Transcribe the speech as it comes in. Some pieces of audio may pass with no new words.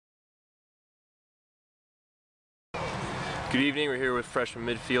Good evening. We're here with freshman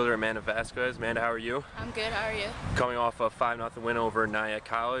midfielder Amanda Vasquez. Amanda, how are you? I'm good. How are you? Coming off a 5-0 win over Nyack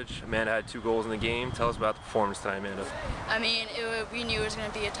College. Amanda had 2 goals in the game. Tell us about the performance tonight, Amanda. I mean, we knew it was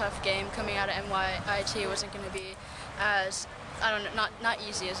going to be a tough game coming out of NYIT. It wasn't going to be as, I don't know, not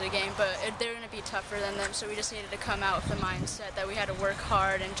easy as a game, but they're going to be tougher than them. So we just needed to come out with the mindset that we had to work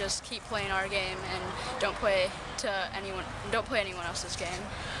hard and just keep playing our game and don't play anyone else's game.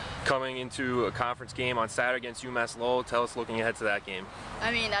 Coming into a conference game on Saturday against UMass Lowell, tell us looking ahead to that game.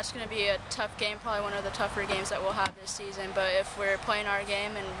 I mean, that's going to be a tough game, probably one of the tougher games that we'll have this season. But if we're playing our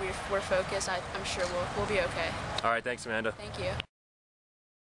game and we're focused, I'm sure we'll be okay. All right, thanks, Amanda. Thank you.